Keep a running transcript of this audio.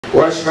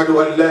وأشهد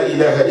أن لا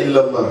إله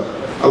إلا الله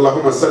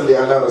اللهم صل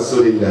على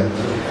رسول الله.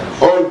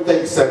 All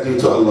thanks are due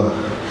to Allah.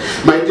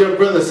 My dear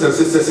brothers and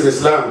sisters in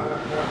Islam,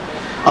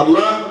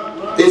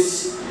 Allah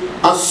is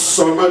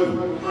As-Samad.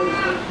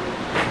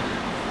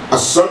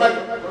 As-Samad,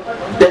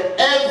 the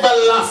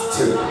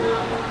everlasting.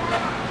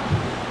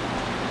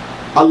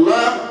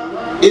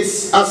 Allah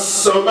is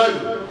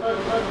As-Samad,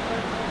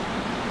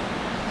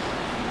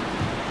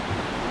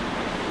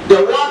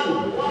 the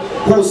one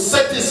who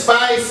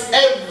satisfies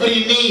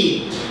every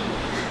need.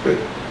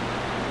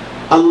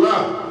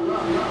 Allah,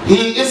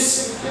 He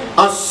is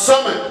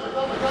As-Samad,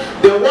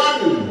 the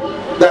one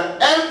that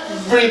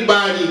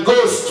everybody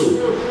goes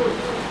to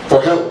for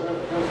help.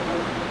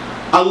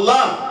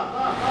 Allah,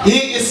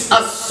 He is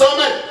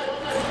As-Samad,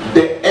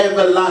 the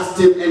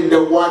everlasting and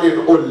the one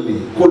and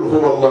only. Qul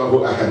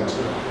huwallahu ahad.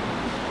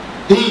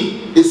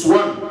 He is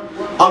one.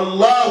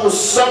 Allahu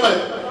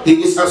Samad.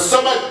 He is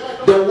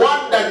As-Samad, the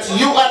one that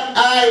you and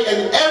I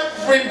and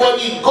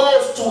everybody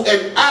goes to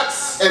and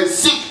asks and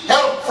seek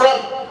help from.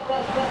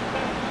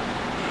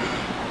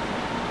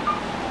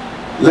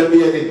 لم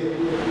يلد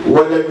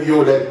ولم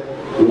يولد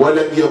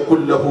ولم يكن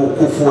له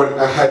كفوا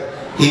أحد.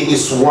 He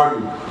is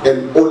one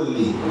and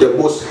only, the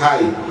most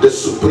high, the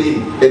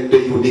supreme and the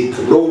unique.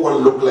 No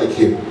one look like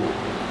him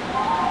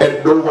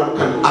and no one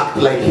can act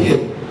like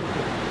him.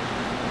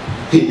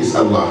 He is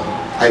Allah.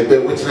 I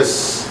bear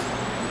witness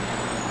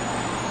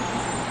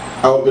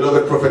our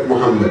beloved Prophet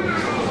Muhammad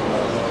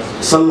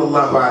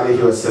sallallahu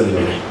alayhi wa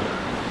sallam.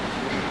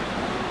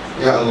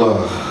 Ya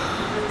Allah,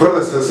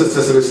 brothers and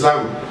sisters in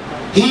Islam,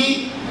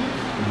 He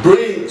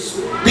brings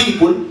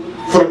people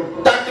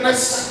from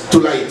darkness to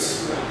light.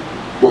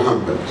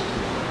 Muhammad,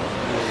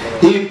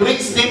 He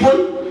brings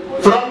people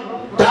from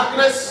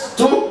darkness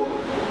to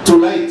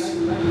light.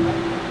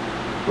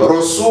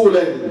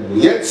 رسولا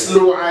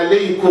يتلو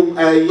عليكم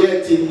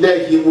آيات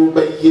الله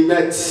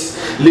مبينات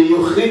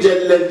ليخرج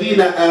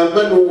الذين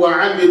آمنوا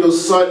وعملوا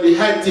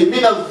الصالحات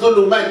من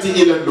الظلمات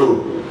إلى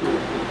النور.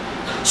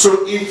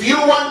 So if you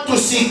want to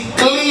see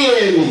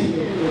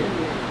clearly,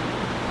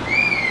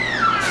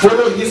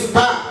 follow His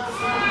path,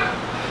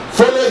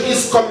 follow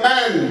His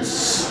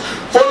commands,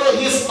 follow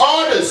His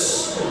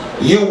orders,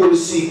 you will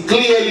see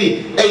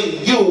clearly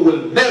and you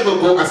will never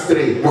go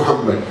astray.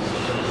 Muhammad,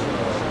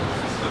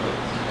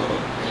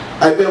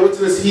 I bear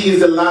witness, He is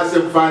the last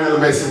and final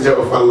messenger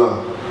of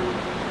Allah.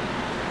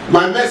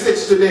 My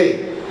message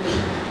today,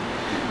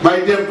 my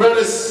dear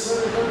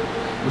brothers,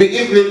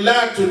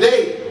 bi'idhnillah,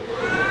 today,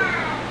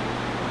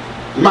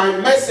 my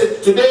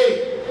message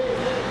today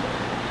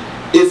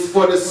is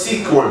for the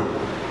sick one.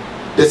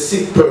 The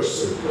sick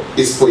person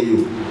is for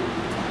you.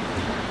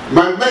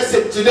 My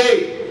message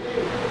today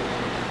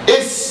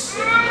is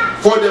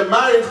for the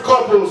married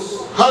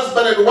couples,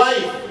 husband and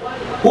wife,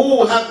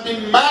 who have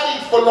been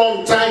married for a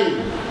long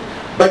time,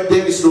 but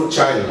there is no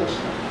child.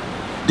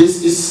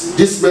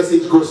 This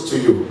message goes to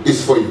you,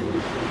 is for you.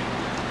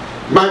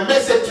 My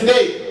message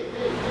today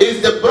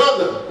is the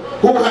brother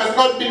who has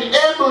not been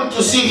able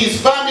to see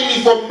his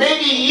family for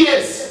many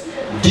years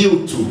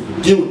due to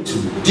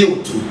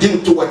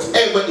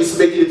whatever is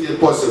making it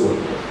impossible.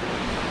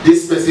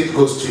 This message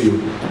goes to you.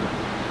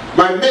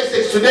 My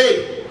message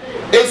today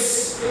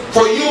is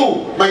for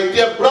you, my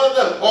dear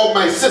brother or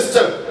my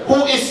sister,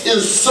 who is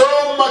in so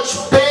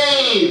much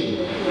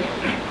pain,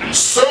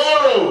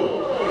 sorrow,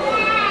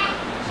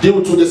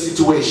 due to the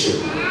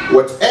situation.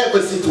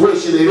 Whatever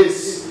situation it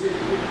is,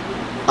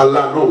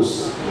 Allah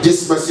knows.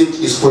 This message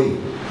is for you.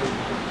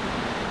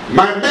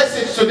 My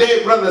message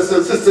today, brothers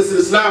and sisters in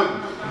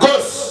Islam,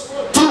 goes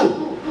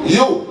to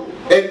you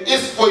and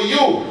is for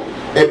you,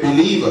 a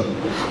believer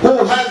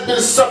who has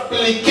been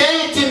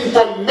supplicating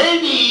for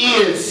many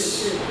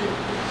years,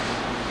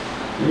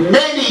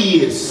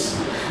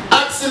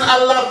 asking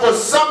Allah for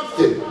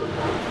something,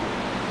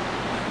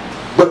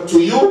 but to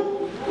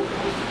you,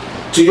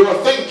 to your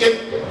thinking,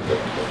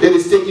 it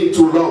is taking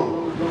too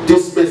long.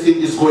 This message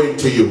is going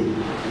to you,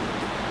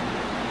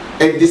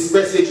 and this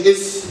message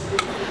is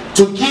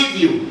to give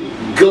you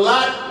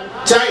glad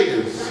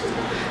tidings.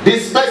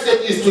 This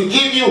message is to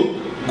give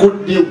you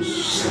good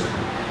news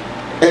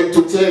and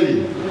to tell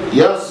you,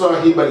 Ya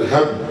sahib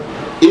al-ham,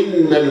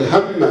 inna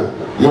al-hamma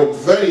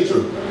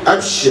munfarijun,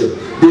 abshir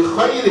bi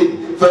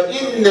khayrin, fa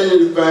inna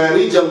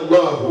al-farij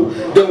Allah.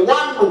 The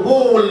one who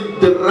will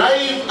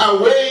drive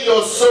away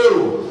your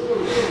sorrow,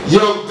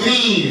 your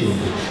grief,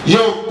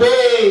 your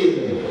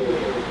pain,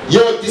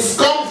 your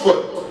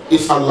discomfort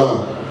is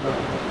Allah.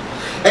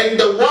 And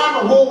the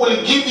one who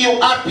will give you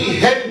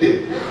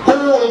happy-handed, who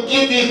will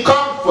give you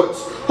comfort,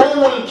 who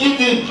will give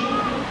you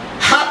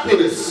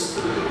happiness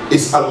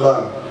is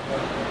Allah.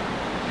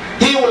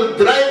 He will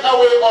drive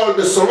away all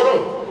the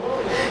sorrow.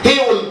 He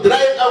will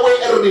drive away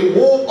and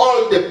remove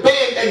all the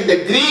pain and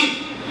the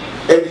grief,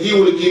 and He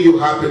will give you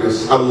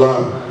happiness.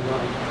 Allah.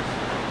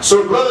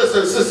 So brothers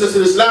and sisters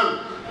in Islam,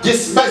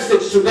 this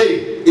message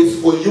today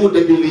is for you,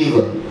 the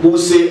believer, who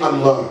say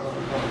Allah.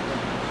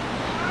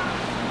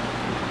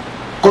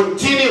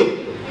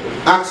 Continue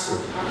asking.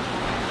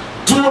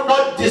 Do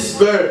not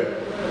despair.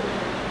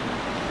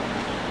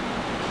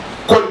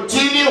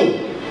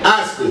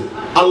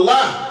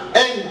 Allah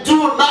and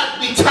do not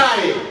be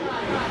tired.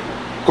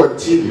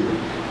 Continue.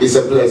 It's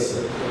a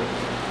blessing.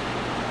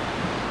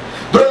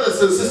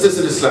 Brothers and sisters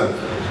in Islam,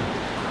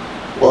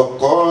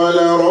 وَقَالَ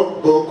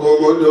رَبُّكُمُ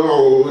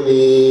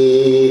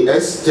ادْعُونِي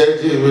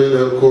أَسْتَجِبْ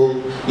لَكُمْ.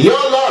 Your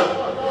Lord,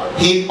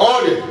 He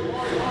ordered,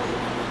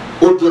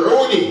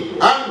 ud'uni,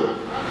 amr,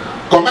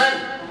 command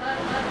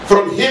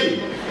from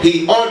Him.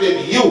 He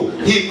ordered you,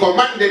 He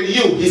commanded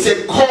you. He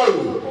said, call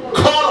me,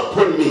 call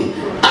upon me,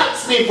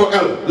 ask me for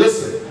help.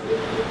 Listen,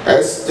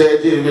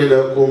 أَسْتَجِبْ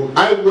لَكُمْ,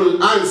 I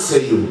will answer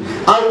you,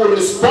 I will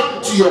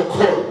respond to your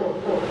call.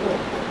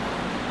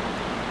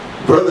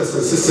 Brothers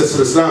and sisters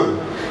in Islam,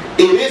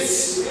 it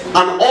is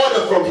an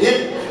order from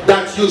Him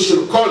that you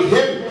should call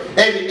Him,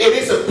 and it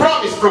is a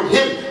promise from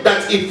Him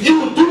that if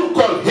you do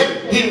call Him,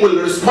 He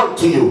will respond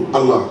to you.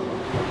 Allah.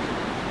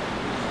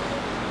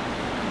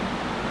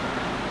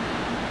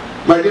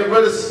 My dear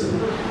brothers,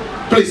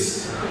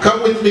 please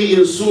come with me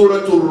in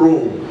Surah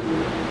Al-Rum.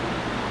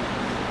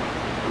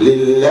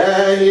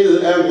 لله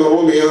الأمر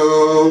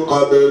من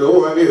قبل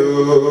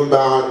ومن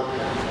بعد.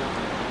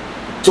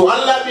 To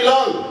Allah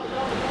belong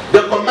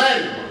the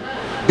command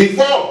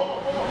before,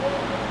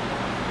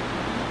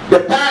 the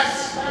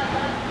past,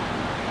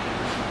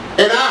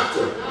 and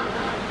after.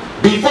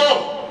 Before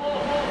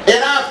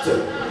and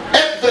after,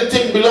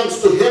 everything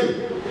belongs to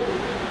Him.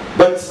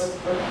 But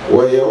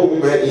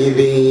وَيَوْمَئِذٍ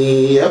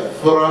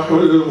يَفْرَحُ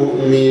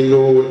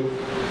الْمُؤْمِنُونَ.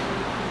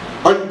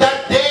 On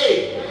that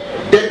day,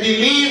 the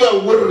believer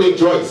will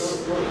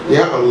rejoice.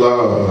 Ya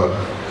Allah.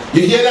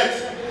 You hear that?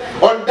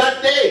 On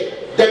that day,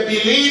 the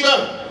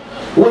believer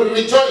will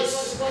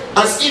rejoice.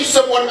 As if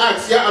someone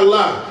asks, Ya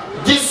Allah,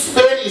 this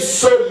pain is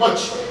so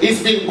much.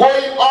 It's been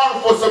going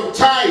on for some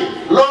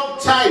time, long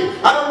time.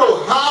 I don't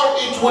know how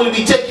it will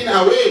be taken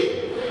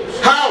away.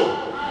 How?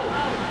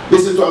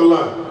 Listen to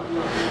Allah.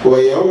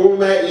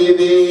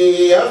 وَيَوْمَئِذٍ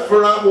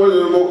يَفْرَحُ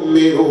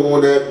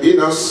الْمُؤْمِنُونَ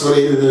بِنَصْرِ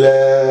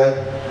اللَّهِ.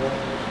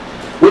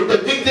 With the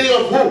victory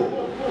of who?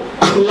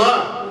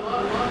 Allah.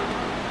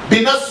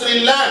 بِنَصْرِ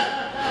اللَّهِ.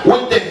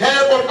 With the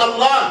help of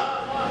Allah.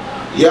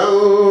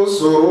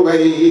 يَنْصُرُ مَنْ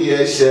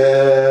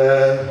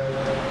يَشَاءُ.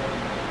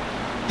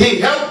 He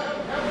help,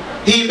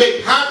 He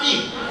make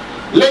happy,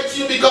 let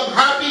you become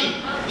happy.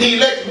 He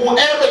let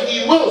whoever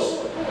He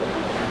wills,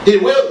 He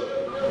will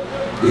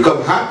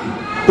become happy.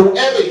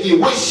 Whoever He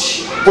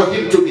wish for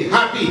him to be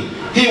happy,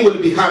 he will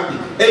be happy.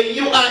 And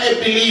you are a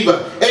believer,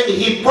 and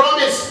He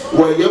promised,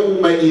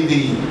 وَيَوْمَئِذٍ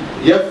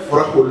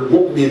يَفْرَحُ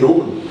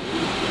الْمُؤْمِنُونَ.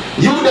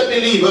 You the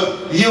believer,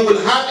 you will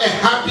have a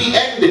happy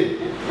ending.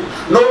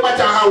 No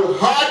matter how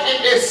hard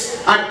it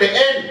is, at the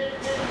end,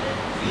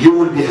 you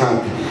will be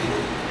happy.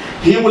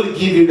 He will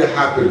give you the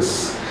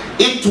happiness.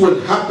 It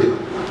will happen.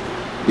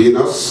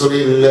 بِنَصْرِ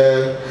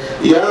اللَّهِ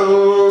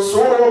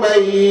يَنْصُرُ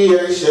مَنْ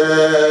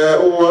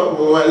يَشَاءُ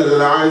وَهُوَ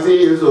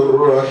الْعَزِيزُ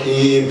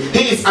الرَّحِيمُ.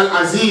 He is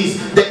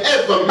Al-Aziz, the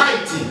ever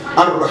mighty,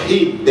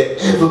 Ar-Rahim, the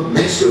ever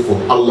merciful.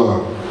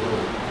 Allah.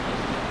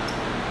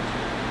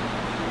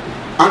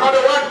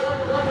 Another one,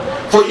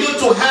 for you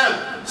to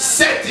have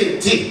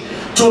certainty,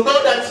 to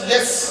know that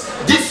yes,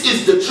 this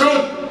is the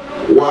truth.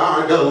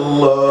 Wa'ad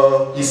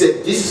Allah. He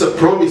said this is a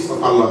promise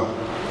of Allah.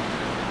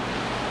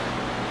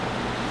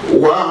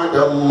 Wa'ad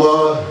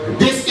Allah.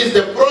 This is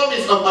the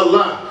promise of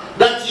Allah,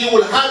 that you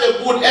will have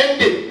a good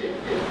ending.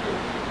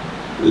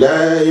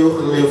 La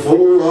yukhlifu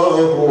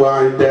Allahu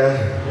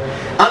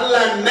wa'dah.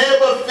 Allah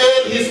never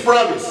failed His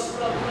promise.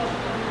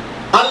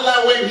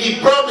 Allah, when He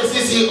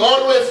promises, He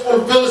always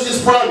fulfills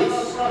His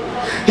promise.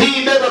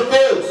 He never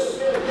fails.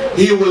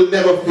 He will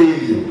never fail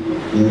you.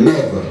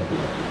 Never.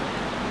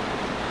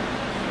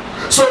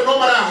 So no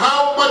matter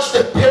how much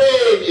the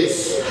pain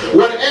is,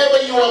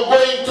 whatever you are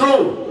going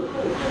through,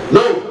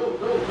 no,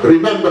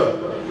 remember,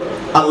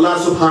 Allah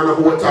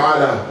subhanahu wa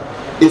ta'ala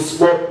is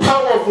more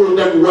powerful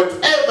than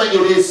whatever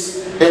it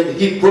is, and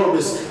He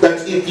promised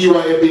that if you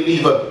are a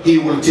believer, He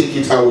will take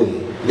it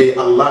away. May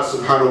Allah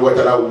subhanahu wa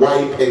ta'ala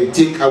wipe and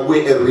take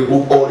away and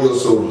remove all your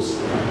sorrows.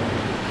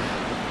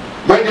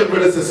 My dear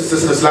brothers and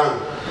sisters in Islam,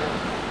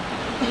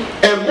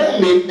 a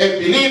mu'min,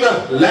 a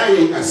believer, la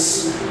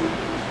ya'as,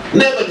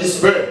 never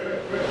despair.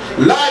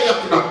 La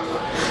yaqnat.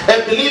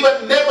 A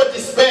believer never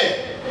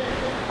despair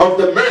of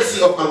the mercy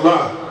of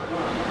Allah.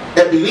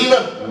 A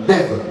believer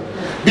never,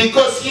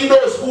 because he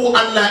knows who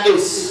Allah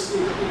is.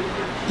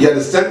 You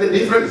understand the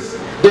difference?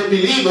 The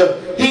believer,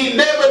 he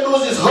never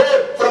loses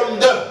hope from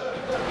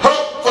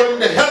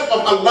the help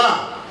of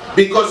Allah,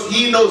 because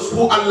he knows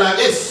who Allah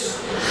is.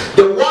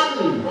 The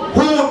one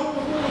who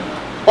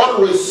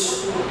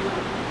always,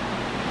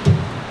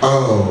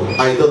 oh,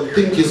 I don't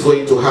think it's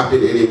going to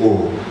happen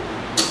anymore.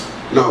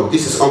 No,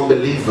 this is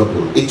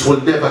unbelievable. It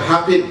will never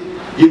happen.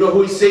 You know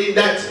who is saying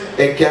that?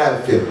 A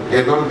kafir,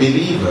 an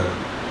unbeliever.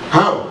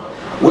 How?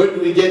 Where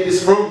do we get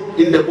this from?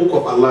 In the book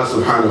of Allah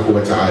subhanahu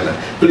wa ta'ala.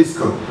 Please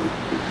come.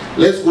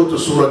 Let's go to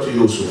Surah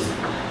Yusuf.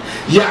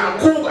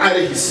 Yaqub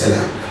alayhi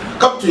salam.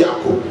 Come to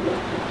Yaqub.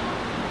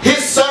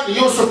 His son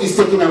Yusuf is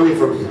taken away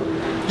from him.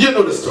 You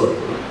know the story.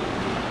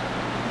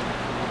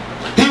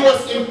 He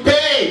was in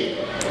pain.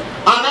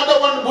 Another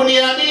one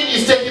Bunyamin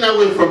is taken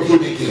away from him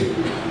again.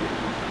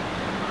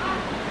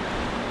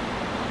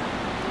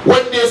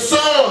 When they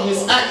saw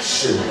his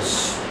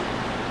actions,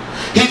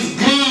 his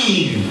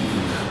grief,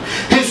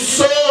 his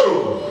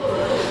sorrow,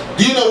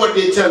 do you know what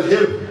they tell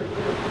him?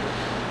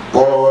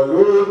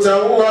 قالوا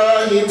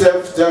تالله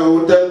تفتأ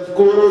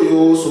تذكر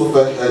يوسف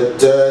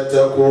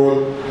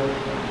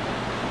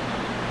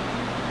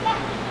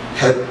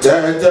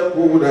حتى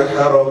تكون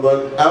حرضا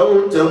أو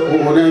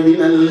تكون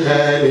من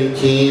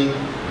الهالكين.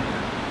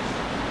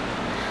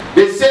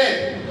 They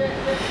said,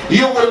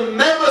 you will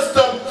never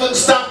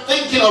stop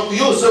thinking of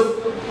Yusuf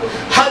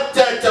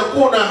حتى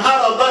تكون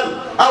حرضا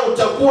أو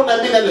تكون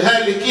من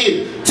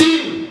الهالكين,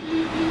 till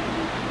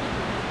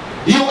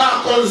you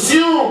are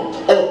consumed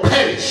or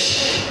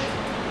perish.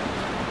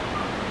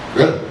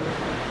 Yeah.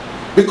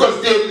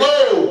 Because they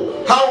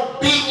know how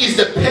big is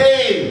the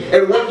pain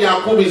and what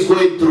Yaqub is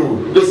going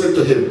through. Listen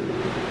to him.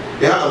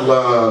 Ya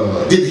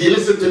Allah. Did he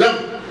listen to them?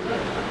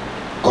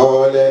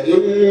 قال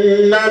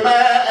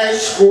إنما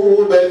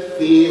أشكو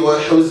بثي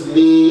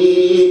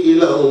وحزني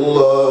إلى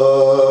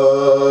الله.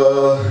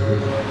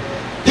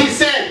 He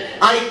said,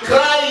 I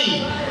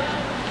cry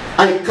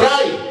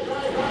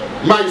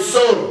my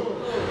sorrow,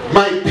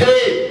 my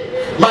pain,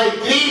 my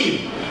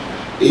grief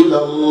إلى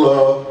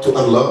الله, to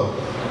Allah.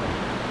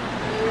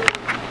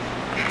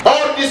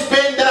 All this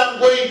pain that I'm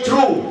going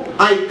through,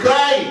 I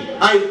cry,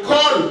 I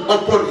call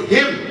upon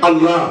him,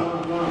 Allah.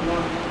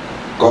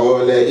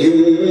 قال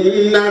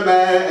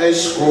إنما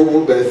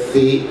أشكو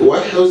بثي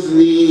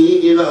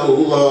وحزني إلى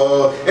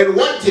الله. And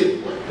what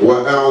it?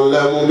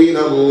 وأعلم من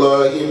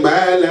الله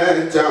ما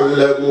لا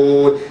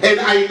تعلمون. And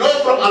I know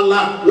from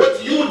Allah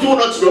what you do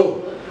not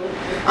know.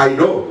 I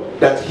know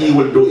that he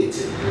will do it.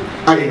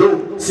 I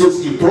know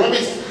since he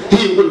promised,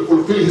 he will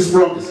fulfill his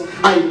promise.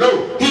 I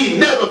know he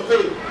never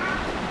failed.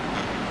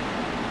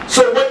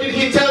 So what did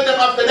he tell them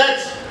after that?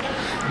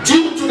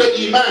 Due to the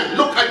iman,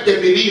 look at the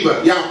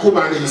believer, Yaqub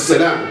alayhi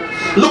salam.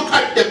 Look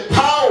at the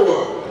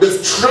power, the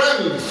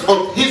strength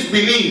of his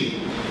belief.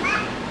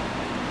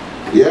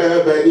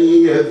 Ya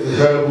bani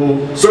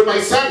yadhhabu. So my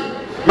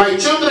son, my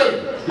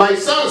children, my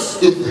sons,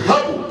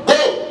 idhhabu,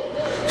 go.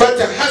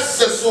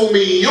 فَتَحَسَّسُوا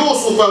مِنْ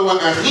يُوسُفَ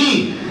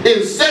وَأَخِيهِ.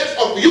 Instead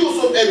of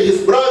Yusuf and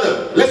his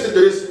brother, listen to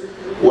this.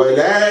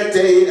 وَلَا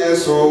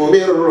تَيْأَسُوا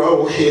مِنْ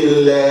رَوْحِ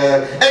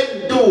اللَّهِ.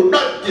 And do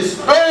not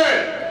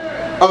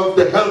despair of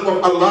the help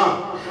of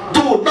Allah.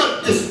 Do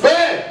not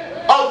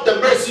despair of the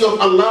mercy of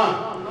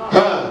Allah.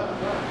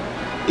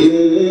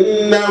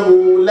 إِنَّهُ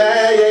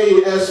لَا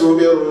يَيْأَسُ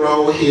مِنْ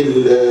رَوْحِ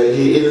اللَّهِ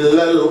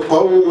إِلَّا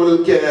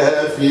الْقَوْمُ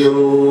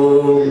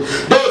الْكَافِرُونَ.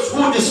 Those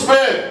who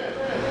despair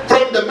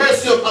from the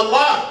mercy of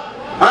Allah,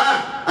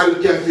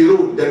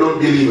 al-kafirun, the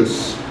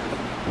non-believers.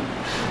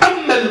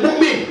 أما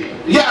المؤمن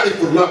يعرف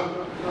الله,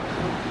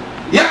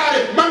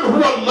 يعرف من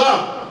هو الله.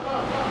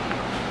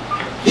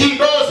 He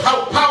knows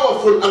how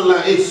powerful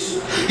Allah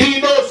is.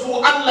 He knows who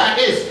Allah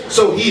is.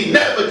 So he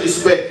never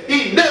despairs.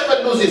 He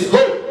never loses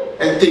hope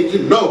and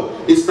thinking, no,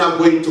 it's not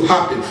going to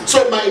happen.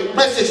 So my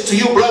message to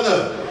you,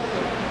 brother,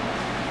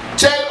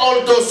 tell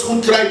all those who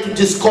try to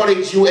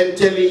discourage you and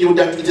telling you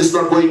that it is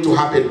not going to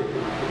happen.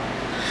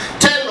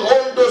 Tell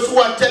all those who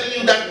are telling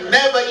you that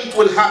never it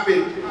will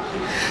happen,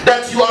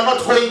 that you are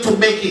not going to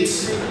make it,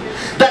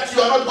 that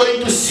you are not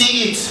going to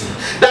see it,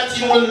 that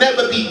you will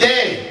never be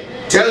there.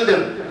 Tell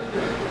them,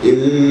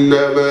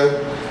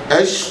 إِنَّمَا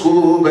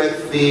أَشْكُو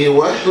بَثِّي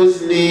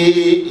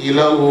وَحُزْنِي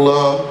إِلَى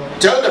اللَّهِ.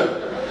 Tell them,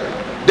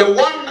 the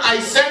one I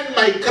send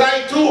my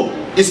cry to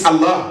is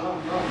Allah.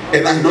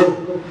 And I know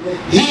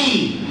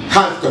He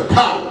has the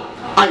power.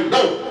 I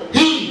know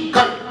He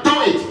can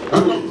do it.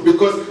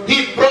 Because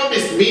He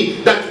promised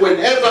me that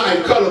whenever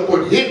I call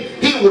upon Him,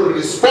 He will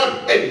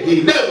respond and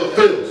He never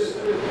fails.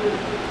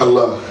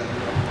 Allah.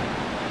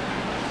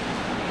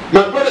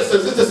 My brothers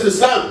and sisters in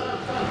Islam,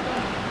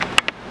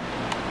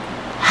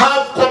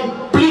 have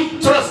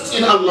complete trust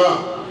in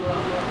Allah.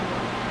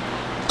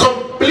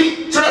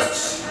 Complete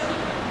trust.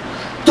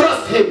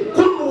 Trust Him.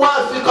 Kun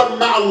wathiqan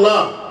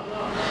ma'allah.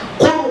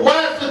 Kun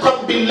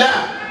wathiqan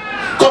billah.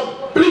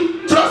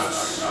 Complete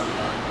trust.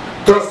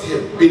 Trust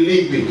Him.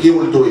 Believe me, He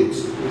will do it.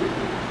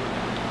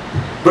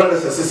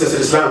 Brothers and sisters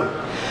in Islam,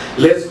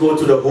 let's go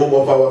to the home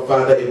of our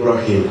father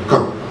Ibrahim.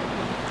 Come.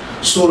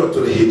 Surah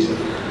Al-Hijr.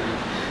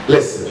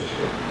 Listen.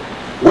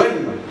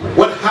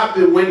 What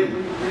happened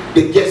when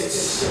the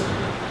guests,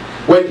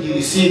 when he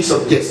received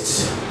some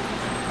guests,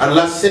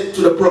 Allah said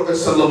to the Prophet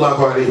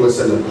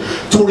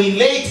ﷺ to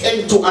relate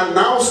and to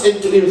announce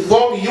and to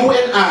inform you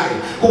and I,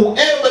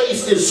 whoever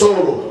is in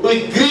sorrow,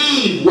 with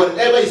grief,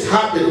 whatever is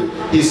happening,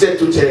 he said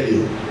to tell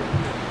you.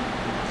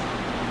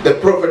 The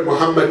Prophet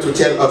Muhammad to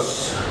tell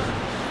us,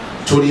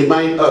 to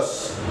remind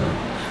us,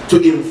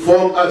 to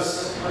inform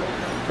us,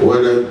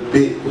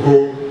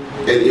 وَنَبِّئْهُمْ,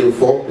 and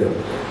inform them,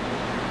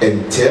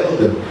 and tell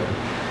them,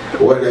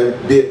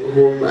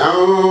 وَنَبِّئْهُمْ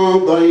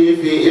عَنْ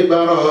ضَيْفِ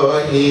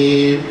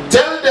إِبْرَاهِيمَ.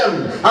 Tell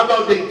them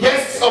about the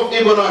guests of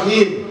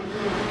Ibrahim.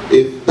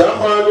 إِذْ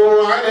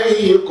دَخَلُوا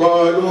عَلَيْهِ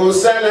قَالُوا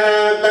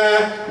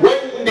سَلَامًا.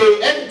 When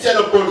they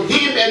entered upon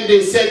him and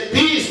they said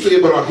peace to to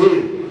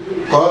Ibrahim.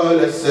 قال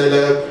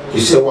السلام. He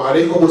said,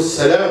 وعليكم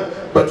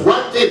السلام. But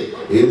one thing,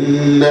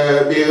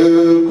 إنا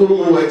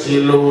منكم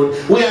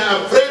وجلون. We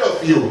are afraid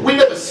of you. We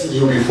never seen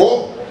you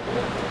before.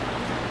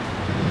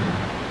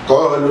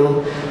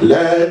 قالوا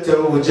لا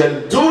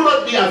توجل. Do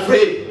not be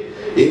afraid.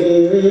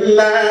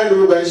 إنا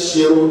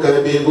نبشرك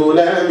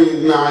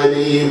بغلام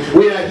عليم.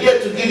 We are here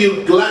to give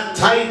you glad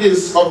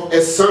tidings of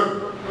a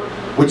son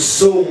with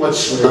so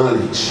much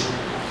knowledge.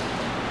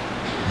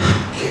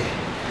 Okay.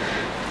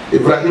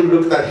 Ibrahim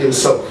looked at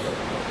himself.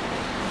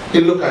 He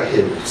looked at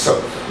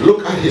himself.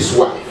 Look at his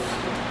wife.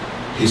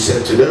 He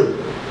said to them,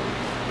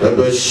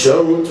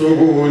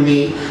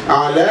 فبشرتموني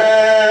على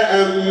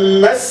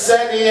أن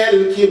مسني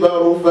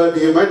الكبر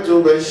فبم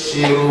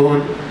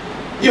تبشرون.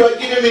 You are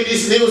giving me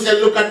this news and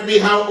look at me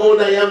how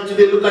old I am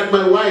today. Look at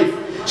my wife.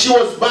 She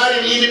was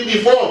barren even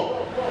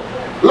before.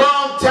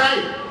 Long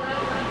time.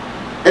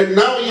 And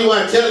now you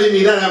are telling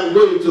me that I'm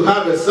going to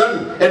have a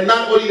son. And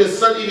not only the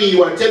son, even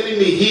you are telling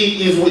me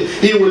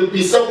he will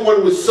be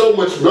someone with so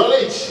much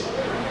knowledge.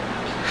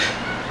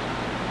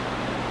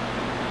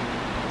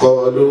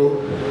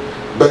 قالوا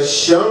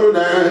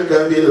بشرناك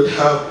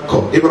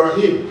بالحق.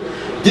 Ibrahim,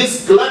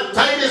 this glad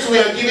tidings we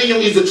are giving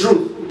you is the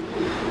truth.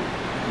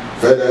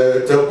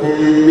 فلا تكن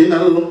من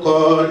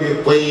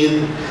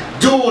القانطين.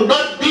 Do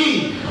not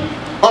be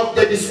of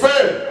the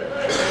despair.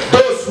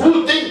 Those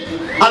who think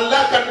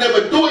Allah can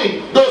never do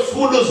it, those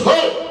who lose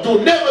hope, do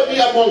never be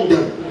among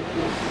them.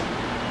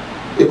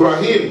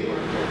 Ibrahim,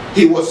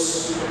 he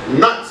was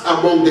not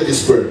among the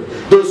despair.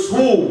 Those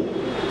who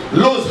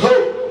lose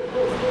hope,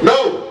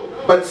 no,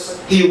 but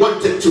he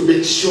wanted to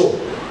make sure.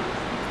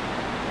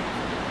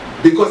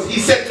 Because he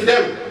said to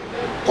them,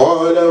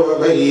 قال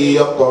ومن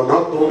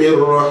يقنط من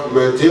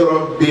رحمة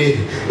ربه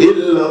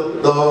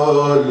إلا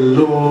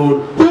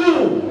الضالون.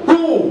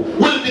 Who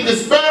will be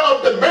despair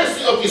of the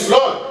mercy of his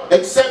Lord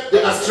except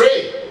the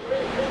astray?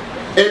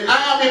 And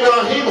I am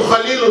Ibrahim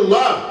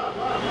Khalilullah.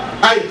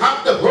 I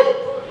have the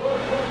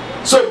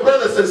hope. So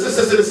brothers and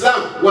sisters in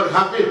Islam, what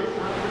happened?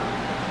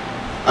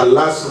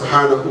 Allah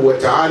subhanahu wa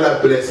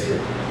ta'ala blessed him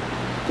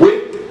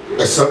with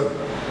a son.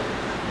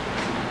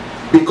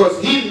 Because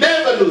he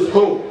never lose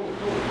hope.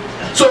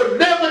 So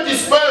never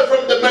despair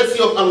from the mercy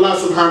of Allah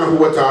subhanahu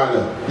wa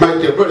ta'ala. My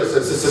dear brothers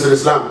and sisters in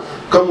Islam,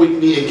 come with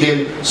me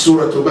again,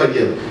 Surah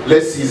Maryam.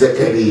 Let's see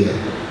Zakaria.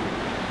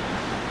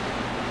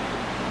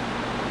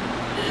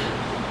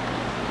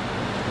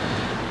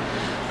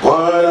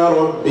 قال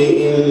رب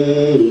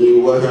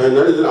إني وهن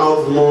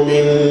العظم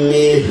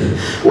مني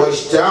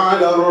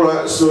واشتعل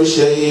الرأس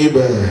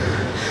شيبا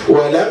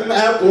ولم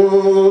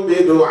أكن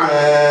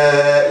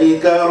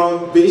بدعائك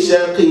رب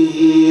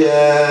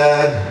شقيا.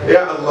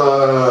 Ya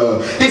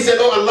Allah. He said,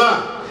 oh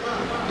Allah,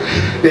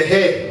 the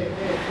hair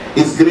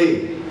is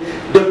gray,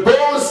 the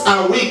bones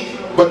are weak,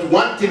 but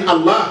one thing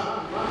Allah,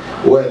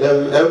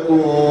 ولم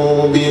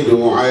أكن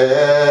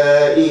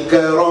بدعائك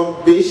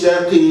رب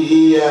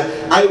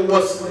شقيا. I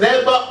was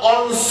never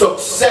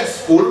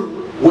unsuccessful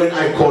when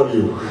I call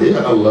you.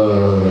 Ya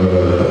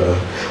Allah.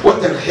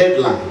 What a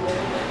headline.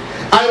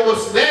 I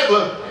was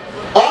never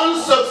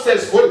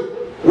unsuccessful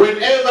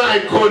whenever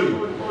I call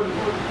you.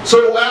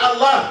 So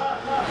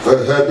Allah,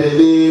 فَهَبْ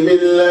لِي مِن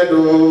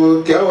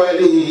لَدُنكَ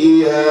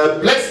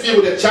وَلِيًّا. Bless me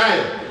with a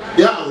child.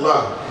 Ya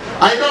Allah.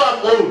 I know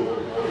I'm old.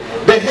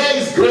 The hair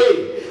is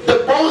gray.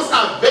 The bones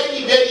are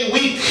very, very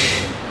weak.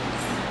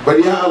 But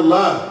Ya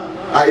Allah,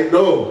 I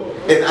know,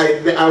 and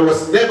I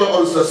was never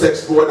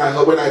unsuccessful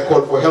when I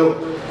called for help.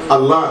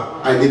 Allah,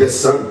 I need a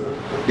son.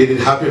 Did it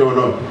happen or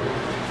not?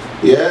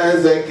 Ya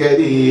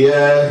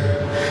Zakaria,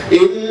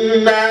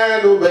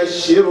 inna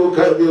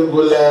nubashshiruka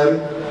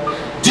bighulaam.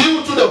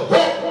 Due to the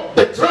hope,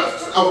 the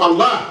trust of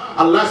Allah,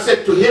 Allah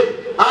said to him,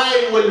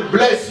 I will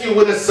bless you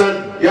with a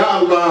son. Ya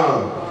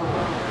Allah.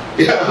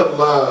 Ya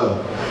Allah.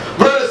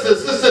 Brothers and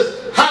sisters,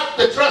 have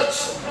the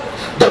trust,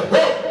 the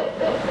hope,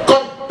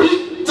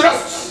 complete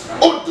trust.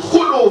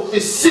 Udkhulu fi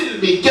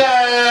silmi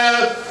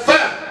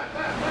kaffa.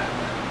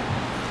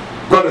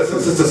 Brothers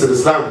and sisters in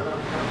Islam,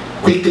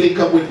 quickly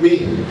come with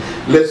me.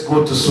 Let's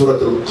go to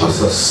Surah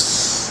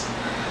Al-Qasas.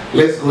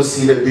 Let's go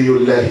see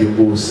Nabiullah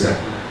Musa.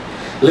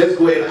 Let's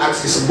go and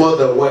ask his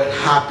mother what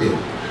happened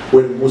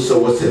when Musa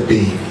was a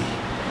baby.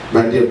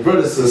 My dear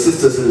brothers and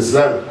sisters in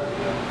Islam,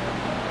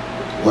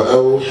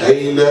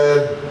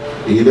 وَأَوْحَيْنَا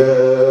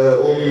إِلَىٰ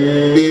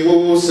أُمِّ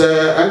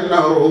مُوسَىٰ أَنْ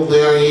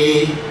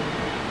أَرْضِعِيهِ.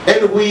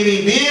 And we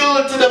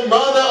revealed to the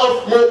mother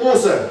of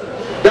Musa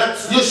that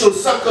you should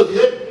suckle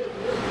him.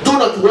 Do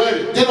not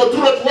worry. Do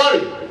not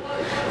worry.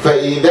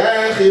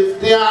 فَإِذَا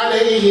خِفْتِ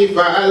عَلَيْهِ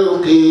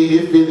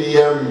فَأَلْقِيهِ فِي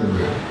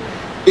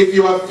الْيَمِّ. If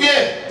you are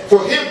fear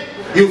for him,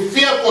 you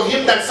fear for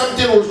him that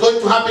something was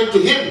going to happen to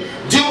him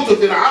due to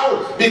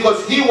Fir'aun,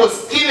 because he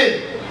was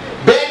killing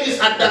babies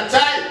at that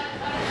time.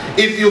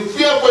 If you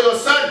fear for your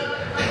son,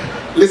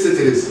 listen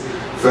to this.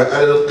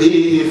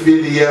 فَأَلْقِيهِ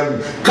فِي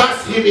الْيَمِّ.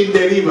 Cast him in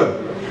the river.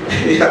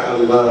 Ya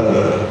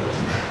Allah.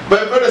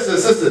 My brothers and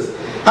sisters,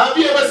 have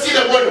you ever seen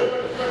a mother?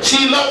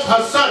 She loves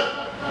her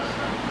son,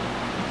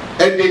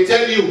 and they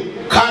tell you,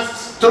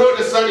 throw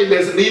the son in the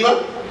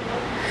river.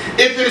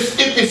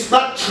 If it's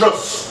not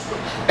trust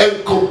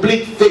and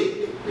complete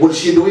faith, will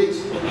she do it?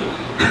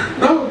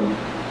 No.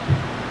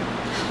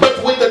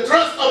 But with the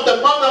trust of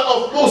the mother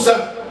of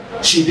Musa,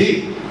 she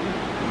did.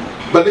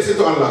 But listen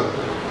to Allah.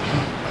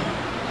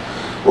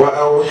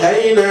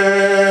 وأوحينا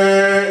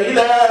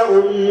إلى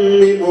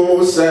أم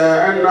موسى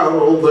أن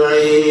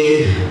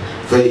أرضعيه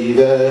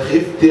فإذا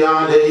خفت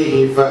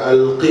عليه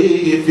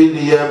فألقيه في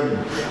اليم.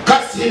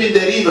 Cast him in the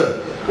river.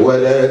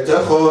 ولا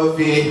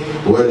تخافي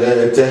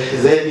ولا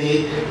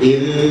تحزني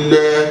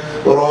إنا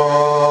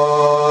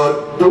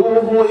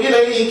رادوه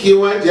إليك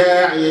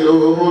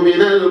وجاعلوه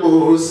من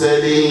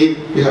المرسلين.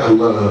 Ya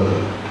Allah.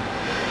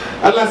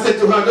 Allah said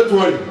to her, don't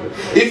worry.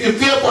 If you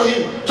fear for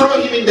him, throw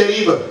him in the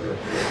river.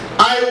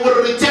 I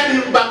will return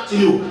him back to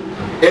you.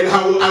 And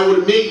I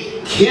will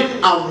make him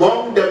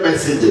among the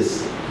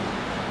messengers.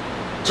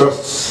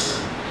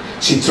 Trust.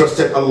 She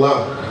trusted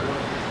Allah.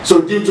 So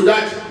due to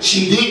that,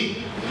 she did.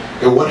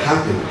 And what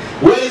happened?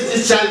 Where is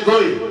this child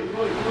going?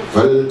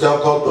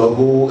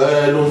 فالتقطه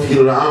آل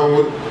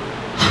فرعون.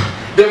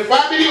 The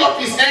family of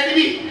his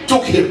enemy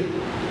took him.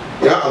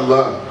 Ya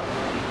Allah.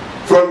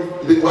 From,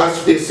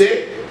 as they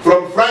say,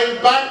 from frying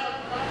pan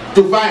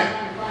to fire.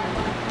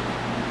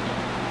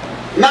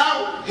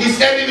 Now his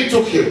enemy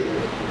took him.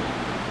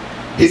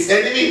 His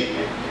enemy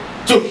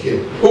took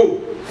him. Who?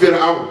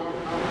 Fir'aun.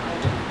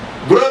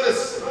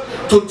 Brothers,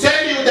 to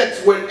tell you that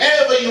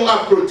whenever you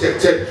are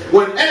protected,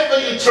 whenever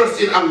you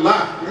trust in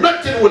Allah,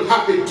 nothing will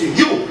happen to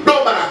you.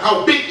 No matter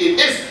how big it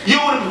is, you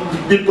will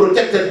be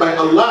protected by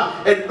Allah.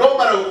 And no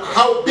matter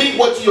how big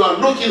what you are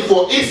looking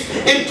for is,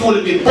 it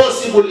will be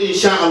possible,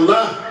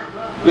 inshallah.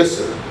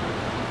 Listen.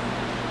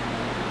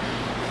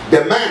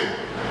 The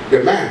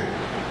man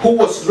who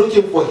was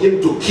looking for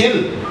him to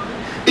kill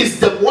is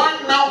the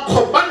one now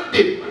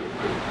commanding.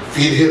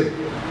 Feed him.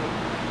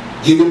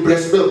 Give him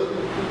breast milk.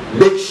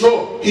 Make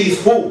sure he is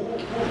full.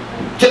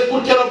 Take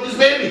good care of this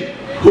baby.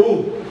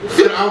 Who?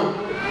 Fir'aun.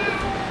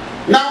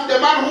 Now the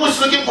man who is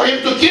looking for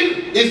him to kill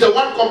is the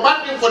one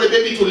commanding for the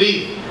baby to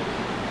live.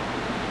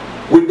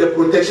 With the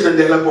protection and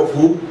the help of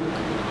who?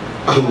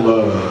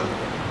 Allah.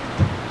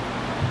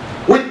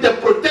 With the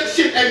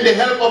protection and the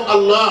help of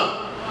Allah.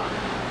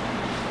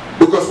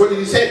 Because what did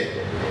he say?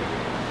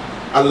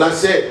 Allah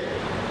said,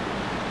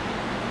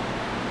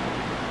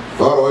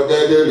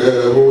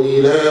 فرددناه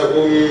إلى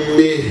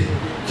أمه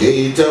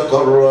كي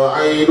تقر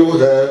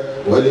عينها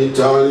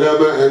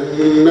ولتعلم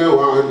أن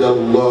وعد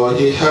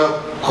الله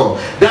حق.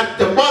 That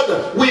the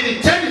mother will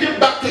return him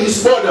back to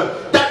his mother,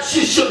 that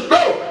she should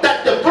know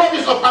that the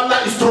promise of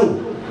Allah is true.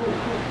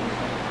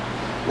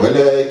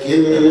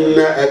 ولكن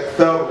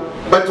أكثر.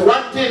 But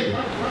one thing,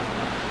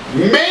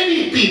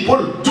 many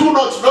people do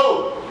not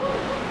know.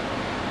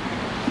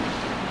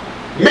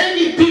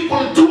 Many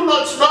people do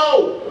not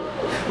know.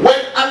 When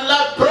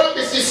Allah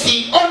promises,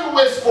 He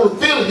always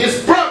fulfills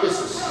His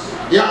promises.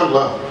 Ya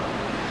Allah.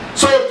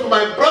 So to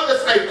my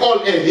brothers I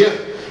call earlier,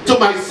 to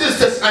my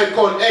sisters I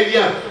call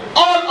earlier,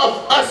 all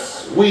of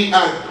us, we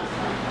are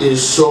in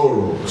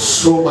sorrow,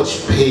 so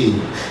much pain.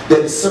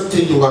 There is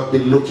something you have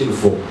been looking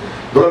for.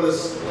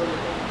 Brothers,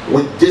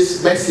 with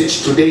this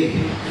message today,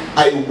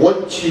 I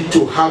want you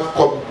to have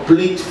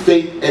complete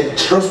faith and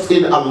trust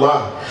in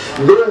Allah,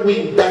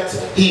 knowing that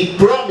He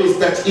promised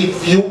that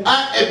if you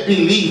are a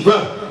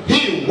believer,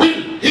 He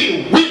will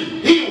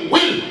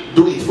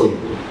do it for you.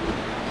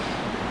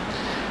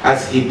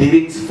 As He did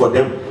it for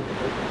them,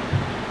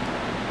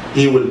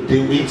 He will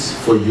do it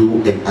for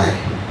you and I.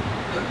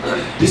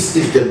 This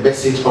is the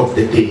message of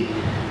the day.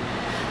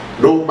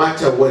 No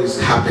matter what is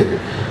happening,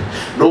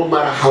 no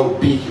matter how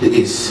big it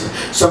is,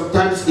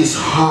 sometimes it's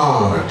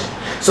hard.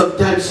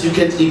 Sometimes you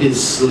can't even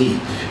sleep.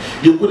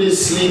 You couldn't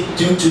sleep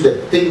due to the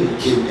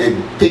thinking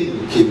and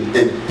thinking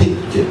and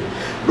thinking.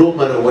 No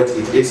matter what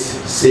it is,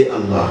 say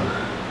Allah.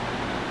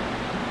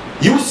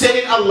 You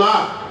saying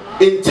Allah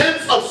in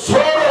terms of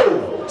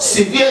sorrow,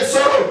 severe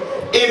sorrow,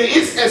 it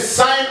is a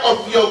sign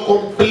of your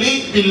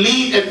complete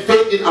belief and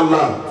faith in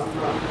Allah.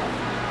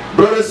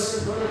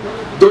 Brothers,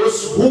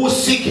 those who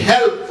seek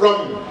help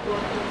from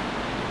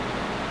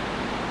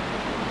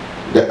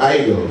the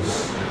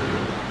idols,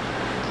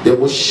 the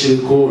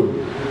mushrikun,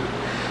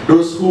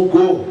 those who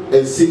go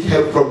and seek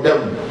help from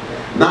them,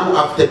 now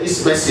after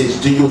this message,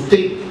 do you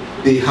think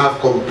they have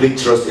complete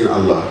trust in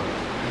Allah?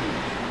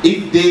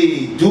 If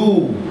they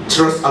do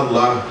trust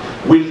Allah,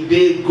 will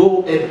they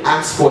go and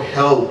ask for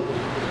help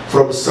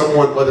from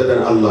someone other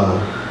than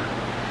Allah?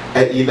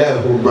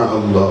 Al-ilahu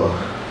ma'allah.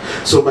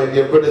 So my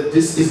dear brothers,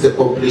 this is the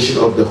completion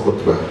of the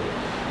khutbah.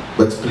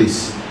 But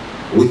please,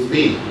 with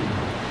me,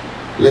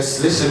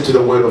 let's listen to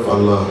the word of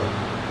Allah.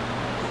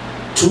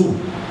 2,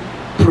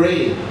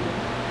 pray.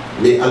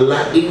 May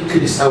Allah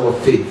increase our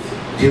faith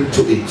due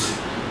to it.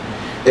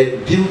 And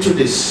due to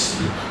this,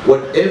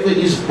 whatever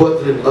is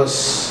bothering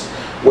us,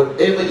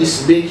 whatever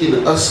is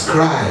making us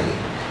cry,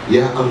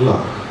 Ya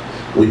Allah,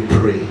 we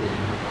pray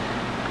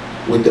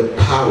with the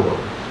power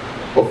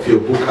of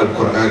your book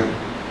Al-Quran.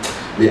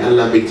 May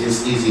Allah make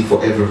this easy for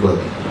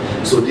everybody.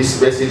 So this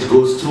message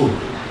goes to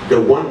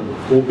the one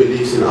who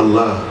believes in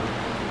Allah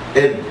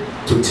and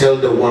to tell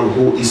the one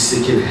who is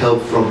seeking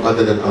help from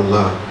other than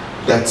Allah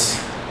that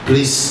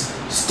please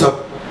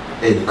stop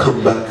and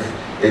come back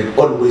and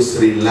always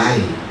rely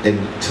and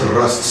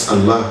trust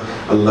Allah.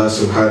 Allah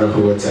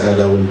subhanahu wa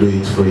ta'ala will do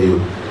it for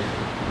you.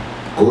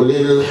 قل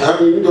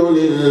الحمد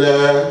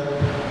لله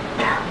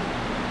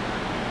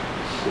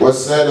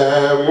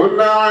وسلام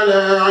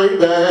على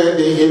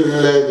عباده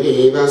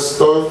الذين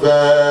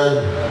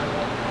اصطفى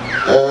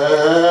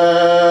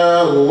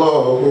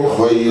الله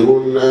خير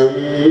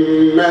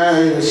أما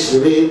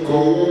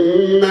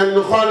يشركون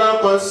من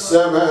خلق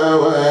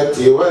السماوات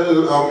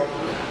والأرض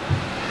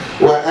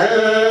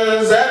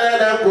وأنزل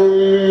لكم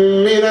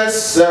من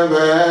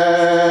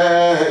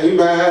السماء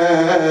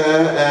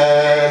ماء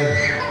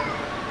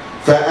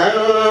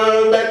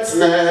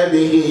فأنبتنا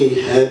به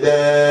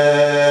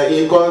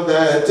حدائق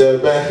ذات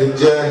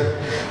بهجة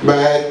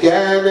ما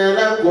كان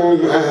لكم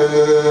أن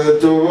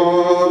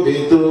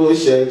تنبتوا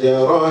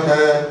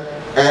شجرها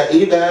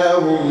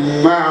أإله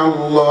مع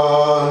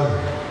الله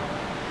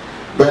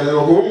بل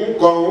هم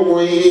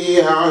قوم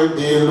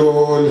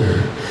يعدلون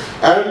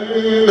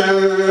أمن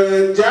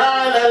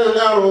جعل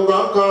الأرض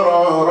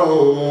قرارا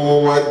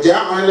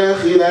وجعل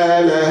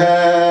خلالها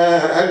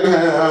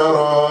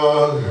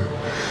أنهارا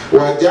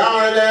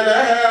وجعل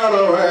لها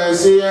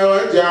رواسي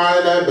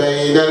وجعل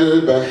بين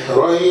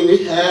البحرين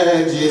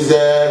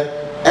حاجزا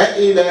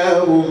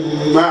أإله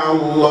مع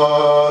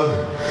الله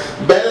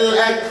بل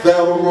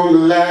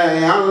أكثرهم لا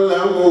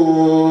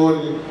يعلمون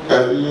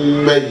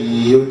أمن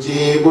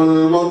يجيب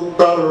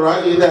المضطر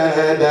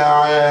إذا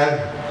دعاه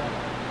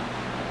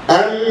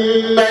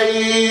أمن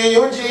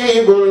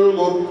يجيب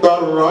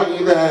المضطر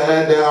إذا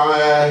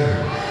دعاه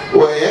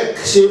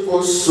ويكشف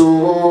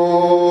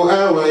السوء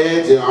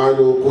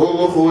ويجعلكم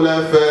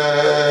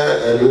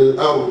خلفاء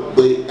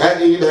الأرض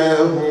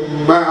أإله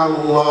مع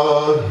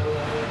الله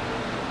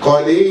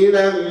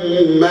قليلا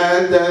ما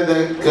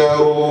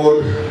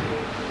تذكرون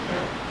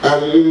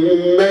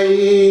أمن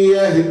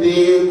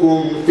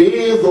يهديكم في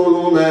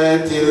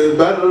ظلمات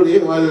البر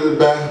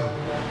والبحر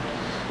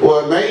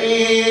ومن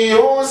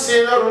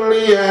يرسل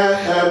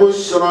الرياح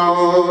بشرا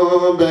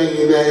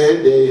بين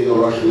يدي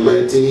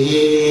رحمته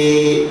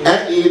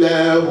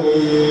أإله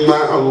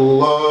مع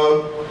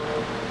الله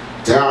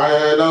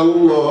تعالى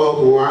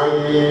الله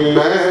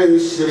عما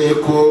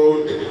يشركون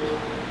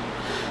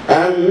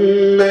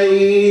أمن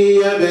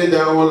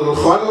يبدأ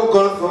الخلق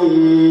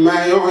ثم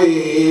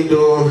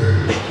يعيده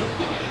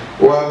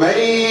ومن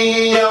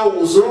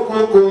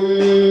يرزقكم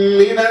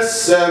من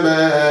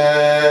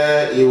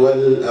السماء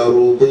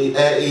والأرض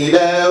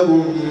أإله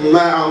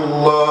مع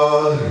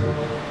الله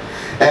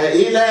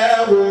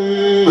أإله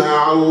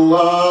مع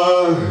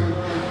الله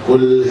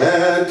قل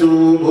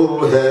هاتوا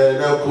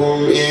برهانكم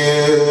إن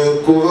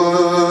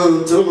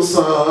كنتم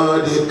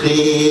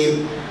صادقين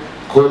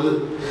قل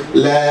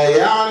لا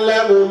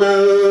يعلم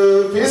من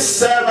في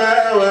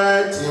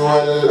السماوات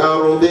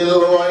والأرض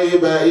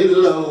الغيب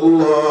إلا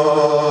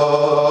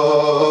الله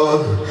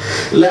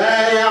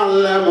لا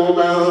يعلم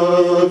من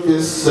في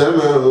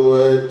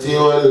السماوات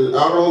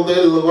والأرض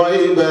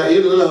الغيب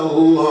إلا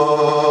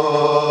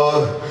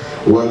الله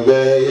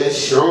وما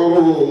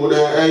يشعرون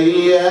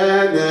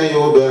أيان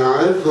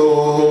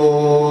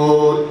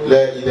يبعثون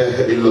لا إله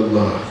إلا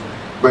الله.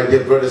 My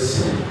dear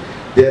brothers,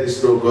 there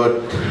is no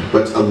God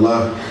but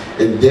Allah,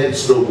 and there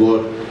is no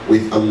God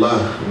with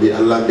Allah. May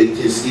Allah make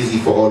this easy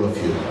for all of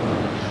you.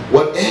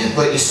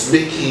 Whatever is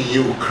making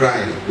you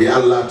cry, may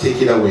Allah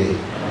take it away.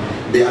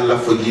 May Allah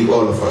forgive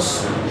all of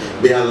us.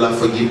 May Allah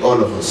forgive all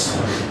of us.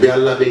 May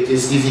Allah make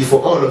this easy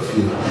for all of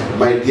you.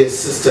 My dear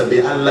sister,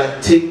 may Allah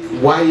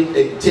wipe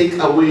and take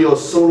away your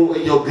sorrow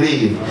and your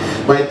grief.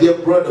 My dear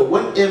brother,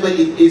 whatever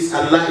it is,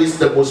 Allah is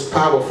the most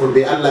powerful.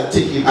 May Allah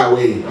take it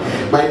away.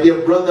 My dear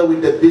brother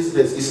with the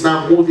business is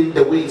not moving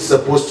the way it's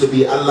supposed to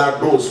be.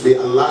 Allah knows. May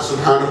Allah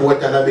subhanahu wa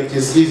ta'ala make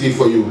this easy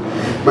for you.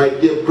 My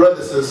dear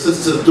brothers and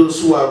sisters, those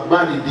who are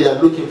married, they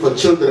are looking for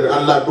children.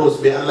 Allah knows.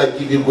 May Allah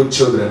give you good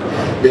children.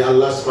 May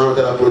Allah subhanahu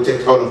wa ta'ala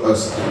protect all of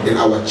us and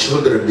our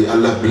children. May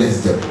Allah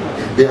bless them.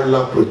 May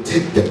Allah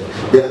protect them.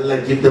 May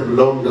Allah give them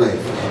long life.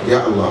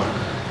 Ya Allah,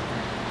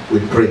 we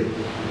pray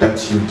that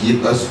you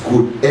give us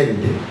good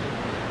ending.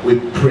 We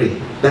pray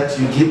that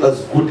you give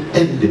us good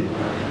ending.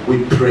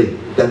 We pray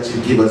that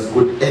you give us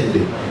good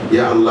ending.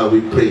 Ya Allah,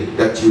 we pray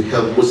that you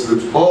help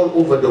Muslims all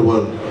over the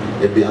world.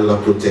 And may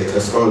Allah protect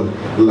us all.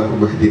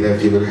 Allahumma hdina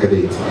fi man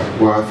hadayt,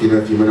 wa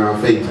afina fi man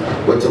afayt,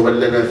 wa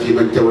tawallana fi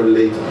man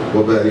tawallayt,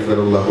 wa barik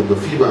lana Allahumma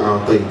fi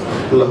ma a'tayt.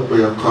 Allahumma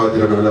ya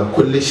qadiran ala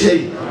kulli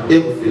shay,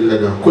 اغفر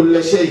لنا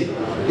كل شيء.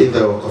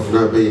 إذا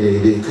وقفنا بين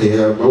يديك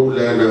يا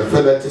مولانا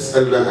فلا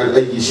تسألنا عن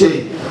أي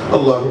شيء.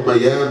 اللهم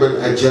يا من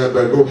أجاب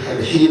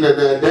نوحا حين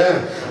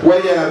ناداه،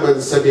 ويا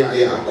من سمع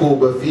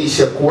يعقوب في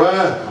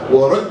شكواه،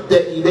 ورد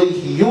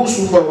إليه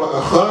يوسف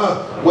وأخاه،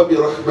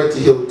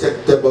 وبرحمته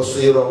ارتد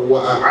بصيرا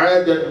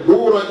وأعاد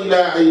النور إلى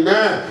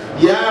عيناه.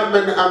 يا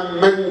من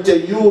أمنت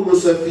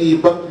يونس في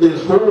بطن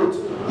الحوت،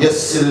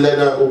 يسر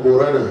لنا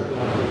أمورنا،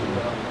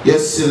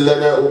 يسر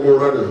لنا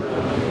أمورنا،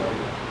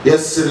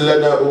 يسر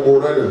لنا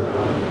أمورنا.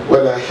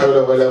 ولا حول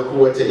ولا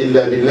قوة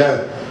إلا بالله.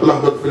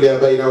 اللهم اغفر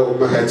لآبائنا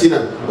وأمهاتنا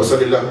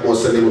وصل اللهم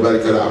وسلم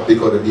وبارك على عبدك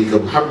ونبيك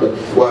محمد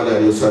وعلى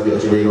آله وصحبه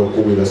أجمعين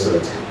وقوموا إلى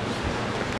صلاتكم.